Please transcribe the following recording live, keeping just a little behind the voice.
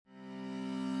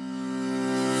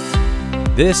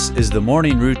This is the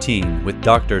Morning Routine with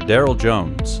Dr. Daryl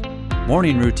Jones.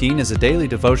 Morning Routine is a daily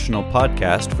devotional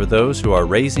podcast for those who are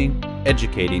raising,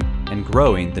 educating, and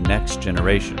growing the next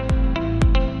generation.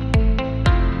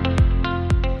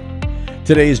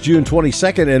 Today is June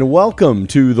 22nd, and welcome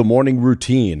to the Morning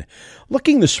Routine.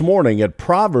 Looking this morning at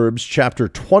Proverbs chapter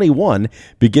 21,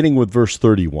 beginning with verse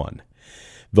 31.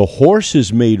 The horse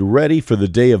is made ready for the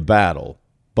day of battle,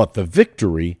 but the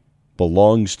victory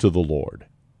belongs to the Lord.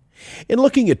 In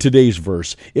looking at today's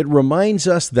verse, it reminds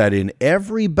us that in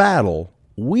every battle,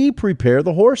 we prepare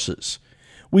the horses.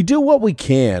 We do what we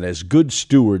can as good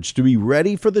stewards to be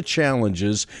ready for the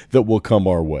challenges that will come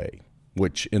our way,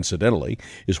 which, incidentally,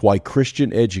 is why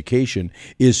Christian education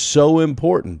is so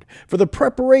important for the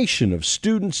preparation of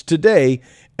students today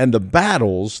and the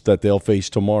battles that they'll face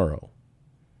tomorrow.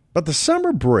 But the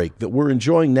summer break that we're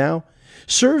enjoying now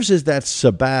serves as that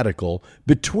sabbatical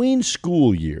between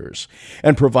school years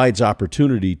and provides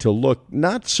opportunity to look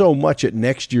not so much at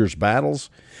next year's battles,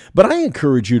 but I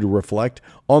encourage you to reflect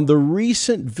on the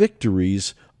recent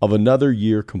victories of another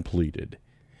year completed.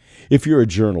 If you're a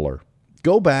journaler,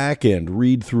 go back and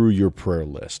read through your prayer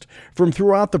list from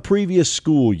throughout the previous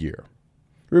school year.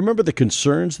 Remember the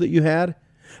concerns that you had,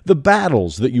 the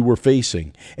battles that you were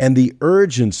facing, and the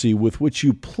urgency with which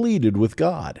you pleaded with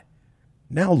God.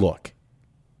 Now look,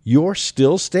 you're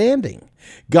still standing.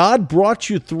 God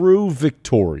brought you through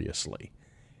victoriously.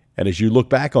 And as you look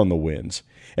back on the wins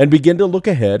and begin to look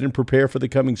ahead and prepare for the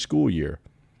coming school year,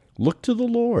 look to the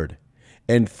Lord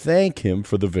and thank Him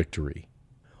for the victory.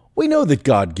 We know that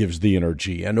God gives the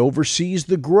energy and oversees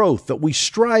the growth that we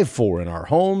strive for in our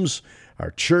homes, our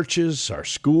churches, our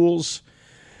schools.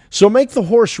 So make the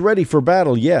horse ready for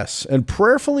battle, yes, and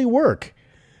prayerfully work,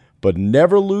 but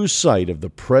never lose sight of the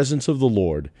presence of the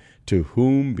Lord, to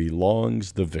whom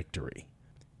belongs the victory.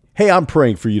 Hey, I'm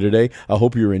praying for you today. I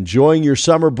hope you're enjoying your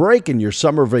summer break and your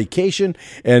summer vacation.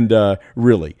 And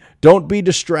really, don't be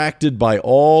distracted by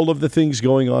all of the things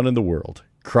going on in the world.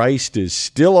 Christ is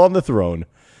still on the throne.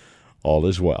 All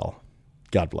is well.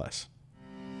 God bless.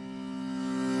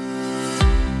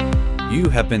 You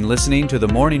have been listening to the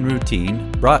Morning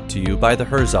Routine, brought to you by the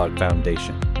Herzog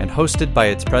Foundation and hosted by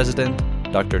its president,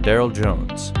 Dr. Daryl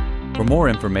Jones. For more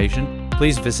information,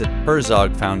 please visit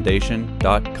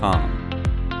herzogfoundation.com.